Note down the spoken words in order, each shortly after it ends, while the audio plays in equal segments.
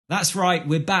That's right,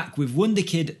 we're back with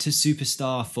Wonderkid to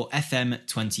Superstar for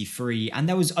FM23, and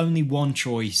there was only one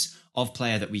choice of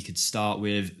player that we could start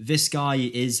with. This guy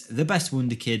is the best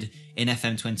Wonderkid in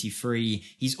FM23.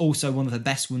 He's also one of the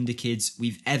best Wonderkids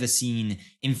we've ever seen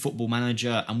in Football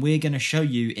Manager, and we're going to show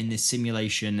you in this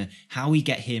simulation how we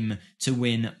get him to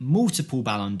win multiple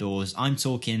Ballon d'Ors. I'm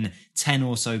talking 10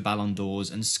 or so Ballon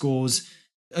d'Ors, and scores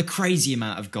a crazy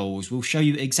amount of goals. We'll show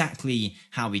you exactly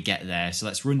how we get there. So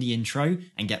let's run the intro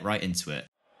and get right into it.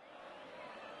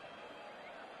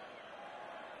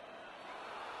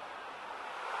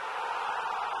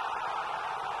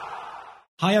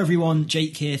 Hi everyone,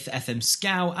 Jake here for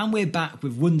FMSCOUT, and we're back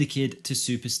with Wonderkid to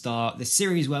Superstar, the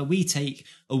series where we take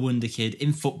a Wonderkid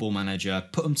in Football Manager,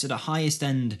 put them to the highest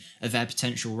end of their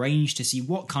potential range to see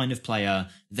what kind of player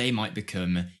they might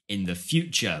become in the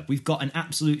future. We've got an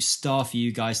absolute star for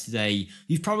you guys today.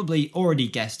 You've probably already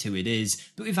guessed who it is,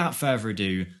 but without further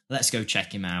ado, let's go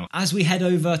check him out. As we head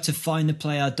over to find the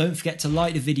player, don't forget to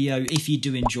like the video if you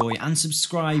do enjoy and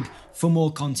subscribe for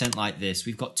more content like this.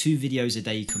 We've got 2 videos a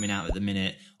day coming out at the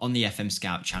minute on the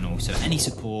FMSCOUT channel, so any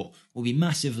support will be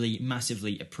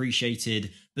massively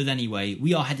appreciated. But anyway,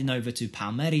 we are heading over to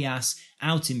Palmeiras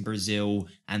out in Brazil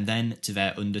and then to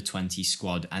their under-20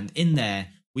 squad, and in there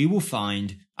we will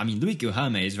find, I mean, Luis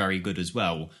Guilherme is very good as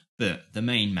well, but the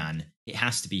main man, it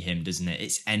has to be him, doesn't it?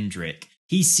 It's Endrick.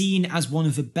 He's seen as one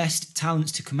of the best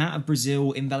talents to come out of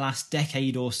Brazil in the last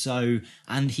decade or so,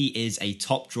 and he is a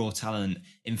top draw talent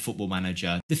in Football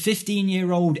Manager. The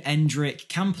 15-year-old Endrick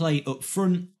can play up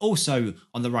front, also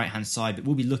on the right-hand side, but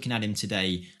we'll be looking at him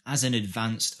today as an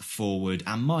advanced forward,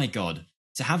 and my God,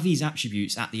 to have these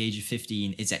attributes at the age of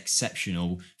 15 is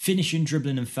exceptional. Finishing,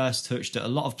 dribbling and first touch that a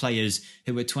lot of players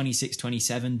who are 26,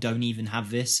 27 don't even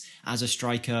have this as a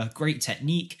striker. Great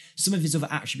technique. Some of his other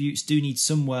attributes do need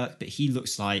some work, but he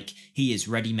looks like he is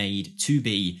ready-made to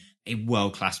be a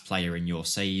world-class player in your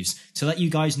saves. To let you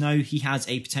guys know, he has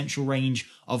a potential range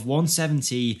of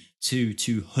 170 to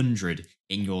 200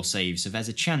 in your saves. So there's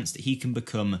a chance that he can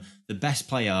become the best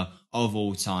player of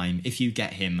all time if you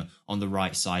get him on the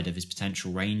right side of his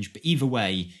potential range. But either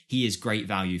way, he is great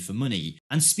value for money.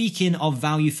 And speaking of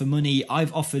value for money,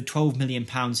 I've offered £12 million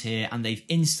here and they've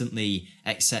instantly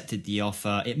accepted the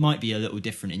offer. It might be a little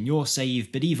different in your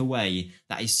save, but either way,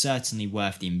 that is certainly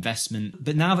worth the investment.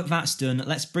 But now that that's done,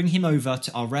 let's bring him over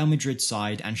to our Real Madrid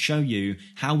side and show you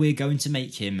how we're going to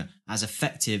make him as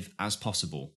effective as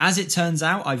possible. As it turns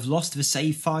out, I've lost the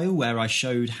save file where I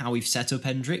showed how we've set up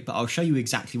Endrick, but I'll show you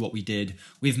exactly what we did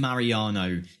with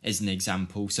Mariano as an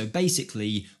example. So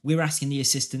basically, we're asking the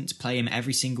assistant to play him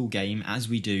every single game as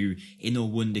we do in our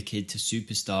Wonderkid to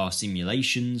Superstar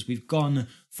simulations. We've gone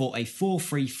for a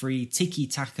 4-3-3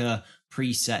 tiki-taka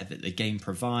preset that the game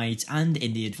provides, and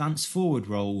in the advanced forward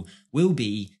role will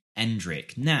be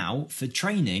Endrick. Now, for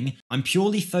training, I'm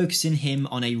purely focusing him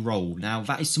on a role. Now,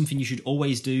 that is something you should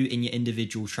always do in your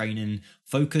individual training.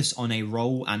 Focus on a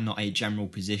role and not a general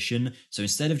position. So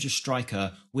instead of just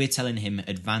striker, we're telling him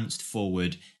advanced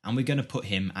forward, and we're going to put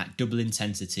him at double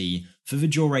intensity for the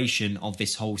duration of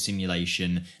this whole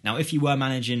simulation. Now, if you were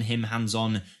managing him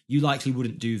hands-on, you likely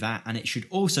wouldn't do that, and it should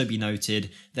also be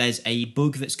noted there's a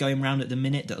bug that's going around at the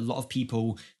minute that a lot of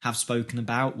people have spoken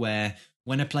about, where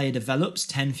when a player develops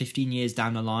 10-15 years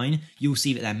down the line, you'll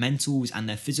see that their mentals and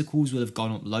their physicals will have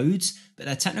gone up loads, but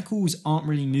their technicals aren't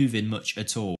really moving much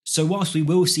at all. So whilst we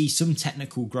will see some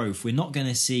technical growth, we're not going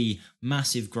to see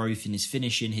massive growth in his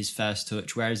finishing, his first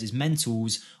touch, whereas his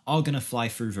mentals are going to fly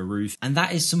through the roof. And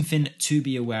that is something to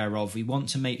be aware of. We want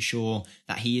to make sure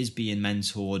that he is being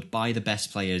mentored by the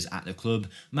best players at the club.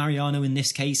 Mariano in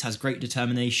this case has great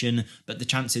determination, but the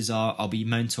chances are I'll be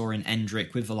mentoring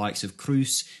Endrick with the likes of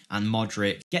Kroos and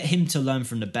Modric. Get him to learn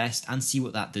from the best and see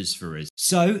what that does for us.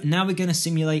 So now we're going to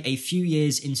simulate a few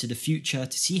years into the future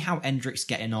to see how Endrick's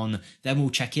getting on. Then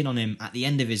we'll check in on him at the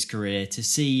end of his career to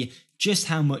see just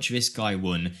how much this guy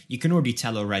won. You can already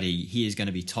tell already he is going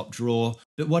to be top draw,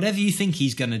 but whatever you think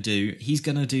he's going to do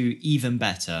even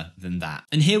better than that.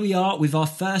 And here we are with our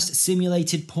first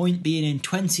simulated point being in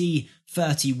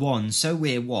 2031, so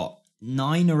we're what,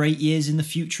 9 or 8 years in the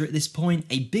future at this point?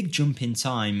 A big jump in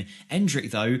time.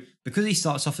 Endrick though, because he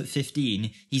starts off at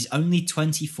 15, he's only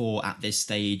 24 at this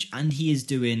stage, and he is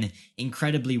doing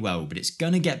incredibly well, but it's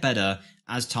going to get better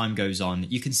as time goes on.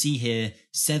 You can see here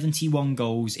 71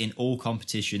 goals in all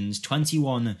competitions,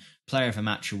 21 Player of the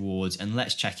Match awards, and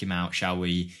let's check him out, shall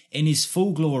we? In his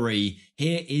full glory,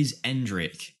 here is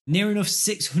Endrick. Near enough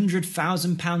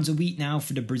 £600,000 a week now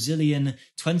for the Brazilian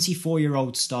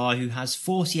 24-year-old star who has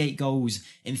 48 goals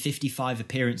in 55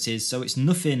 appearances, so it's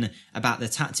nothing about the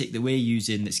tactic that we're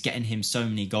using that's getting him so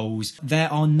many goals.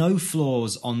 There are no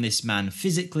flaws on this man.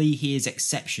 Physically, he is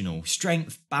exceptional.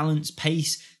 Strength, balance,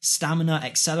 pace, stamina,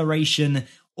 acceleration,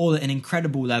 all at an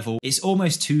incredible level. It's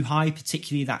almost too high,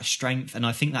 particularly that strength, and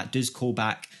I think that does call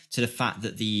back to the fact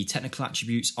that the technical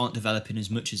attributes aren't developing as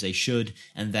much as they should,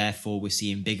 and therefore we're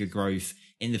seeing bigger growth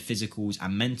in the physicals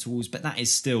and mentals, but that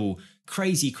is still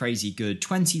crazy good.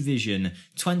 20 vision,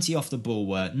 20 off the ball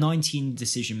work, 19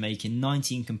 decision making,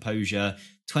 19 composure,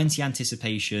 20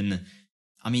 anticipation.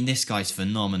 I mean, this guy's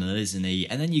phenomenal, isn't he?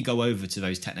 And then you go over to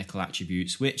those technical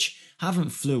attributes, which haven't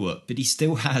flew up, but he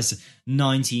still has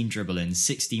 19 dribbling,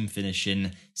 16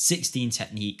 finishing, 16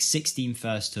 technique, 16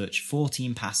 first touch,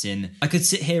 14 passing. I could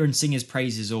sit here and sing his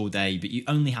praises all day, but you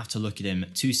only have to look at him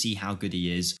to see how good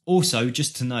he is. Also,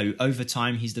 just to note, over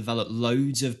time he's developed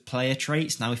loads of player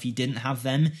traits. Now, if he didn't have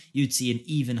them, you'd see an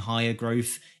even higher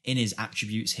growth in his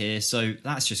attributes here, so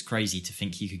that's just crazy to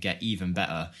think he could get even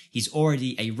better. He's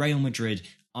already a Real Madrid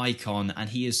icon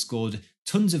and he has scored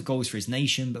tons of goals for his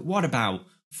nation, but what about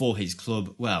for his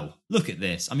club? Well, look at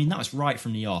this. I mean, that was right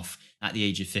from the off. At the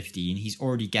age of 15, he's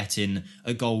already getting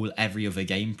a goal every other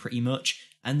game pretty much.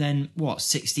 And then,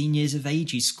 16 years of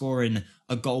age, he's scoring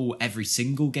a goal every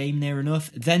single game near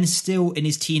enough. Then still in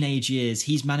his teenage years,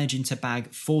 he's managing to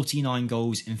bag 49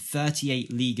 goals in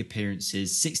 38 league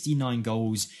appearances, 69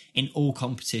 goals in all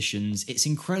competitions. It's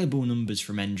incredible numbers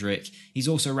from Endrick. He's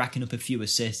also racking up a few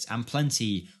assists and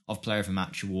plenty of Player of the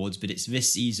Match awards, but it's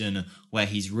this season where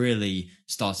he's really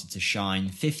started to shine.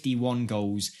 51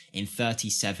 goals in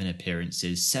 37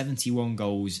 appearances, 71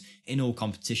 goals in all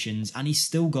competitions, and he's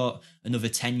still got another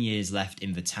 10 years left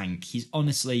in the tank. He's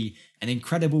honestly an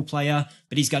incredible player,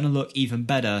 but he's going to look even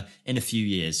better in a few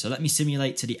years. So let me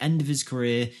simulate to the end of his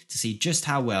career to see just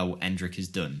how well Endrick has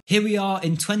done. Here we are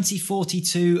in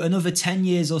 2042, another 10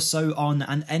 years or so on,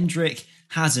 and Endrick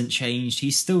hasn't changed.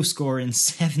 He's still scoring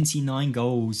 79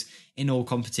 goals in all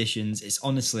competitions. It's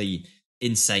honestly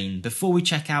insane. Before we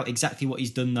check out exactly what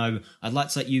he's done though, I'd like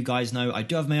to let you guys know I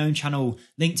do have my own channel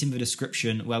linked in the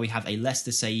description where we have a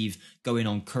Leicester save going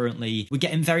on currently. We're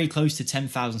getting very close to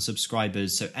 10,000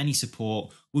 subscribers, so any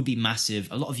support would be massive.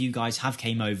 A lot of you guys have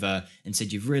came over and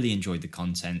said you've really enjoyed the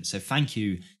content, so thank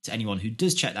you to anyone who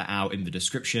does check that out in the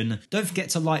description. Don't forget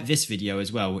to like this video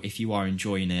as well if you are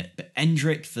enjoying it. But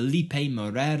Endrick Felipe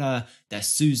Moreira de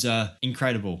Souza,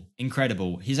 incredible.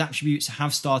 His attributes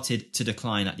have started to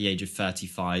decline at the age of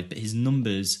 35, but his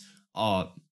numbers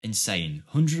are insane.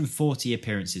 140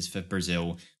 appearances for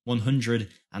Brazil,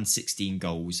 116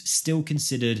 goals, still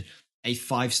considered a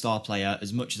 5-star player.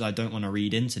 As much as I don't want to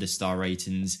read into the star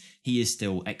ratings, he is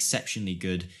still exceptionally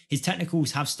good. His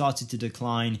technicals have started to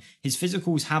decline, his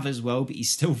physicals have as well, but he's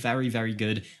still very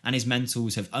good, and his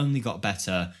mentals have only got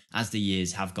better as the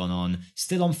years have gone on.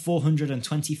 Still on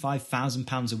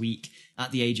 £425,000 a week at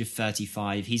the age of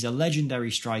 35. He's a legendary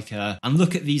striker, and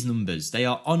look at these numbers. They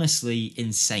are honestly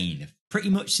insane. Pretty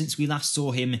much since we last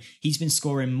saw him, he's been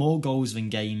scoring more goals than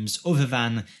games, other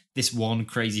than this one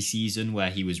crazy season where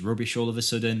he was rubbish all of a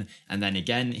sudden, and then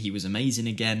again, he was amazing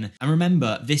again. And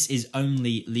remember, this is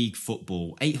only league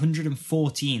football.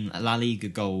 814 La Liga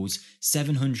goals,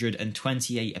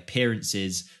 728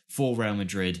 appearances for Real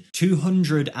Madrid,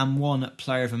 201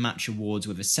 Player of the Match awards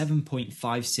with a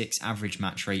 7.56 average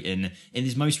match rating. In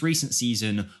his most recent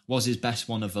season was his best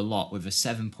one of the lot with a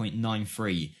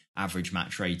 7.93 average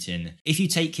match rating. If you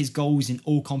take his goals in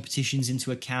all competitions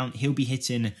into account, he'll be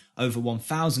hitting over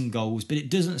 1,000 goals, but it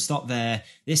doesn't stop there.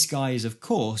 This guy has, of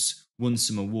course, won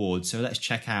some awards, so let's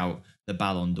check out the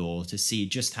Ballon d'Or to see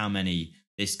just how many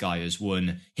this guy has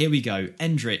won. Here we go.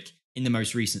 Endrick in the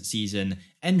most recent season,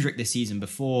 Endrick the season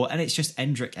before, and it's just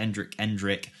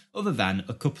Endrick, other than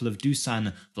a couple of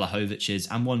Dusan Vlahovic's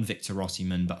and one Victor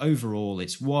Osimhen, but overall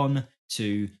it's 1,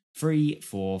 2, 3,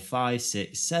 4, 5,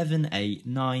 6, 7, 8,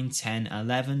 9, 10,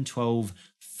 11, 12,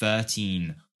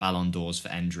 13 Ballon d'Ors for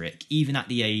Endrick. Even at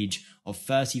the age of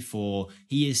 34,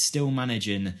 he is still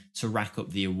managing to rack up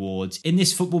the awards. In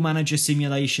this Football Manager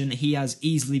simulation, he has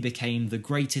easily become the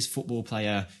greatest football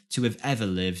player to have ever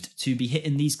lived. To be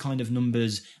hitting these kind of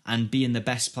numbers and being the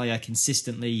best player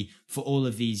consistently for all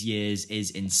of these years is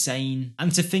insane.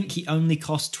 And to think he only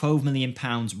cost £12 million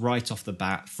right off the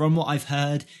bat. From what I've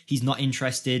heard, he's not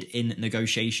interested in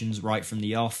negotiations right from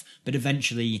the off, but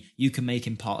eventually you can make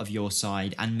him part of your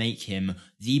side and make him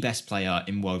the best player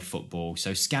in world football.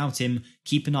 So scout him him,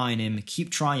 keep an eye on him, keep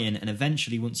trying, and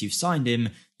eventually once you've signed him,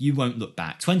 you won't look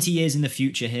back. 20 years in the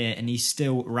future here, and he's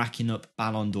still racking up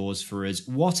Ballon d'Ors for us.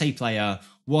 What a player,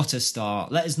 what a star.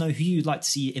 Let us know who you'd like to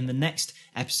see in the next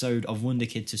episode of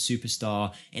Wonderkid to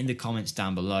Superstar in the comments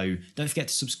down below. Don't forget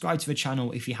to subscribe to the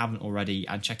channel if you haven't already,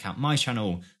 and check out my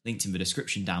channel, linked in the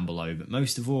description down below. But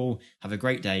most of all, have a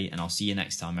great day, and I'll see you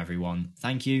next time, everyone.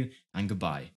 Thank you, and goodbye.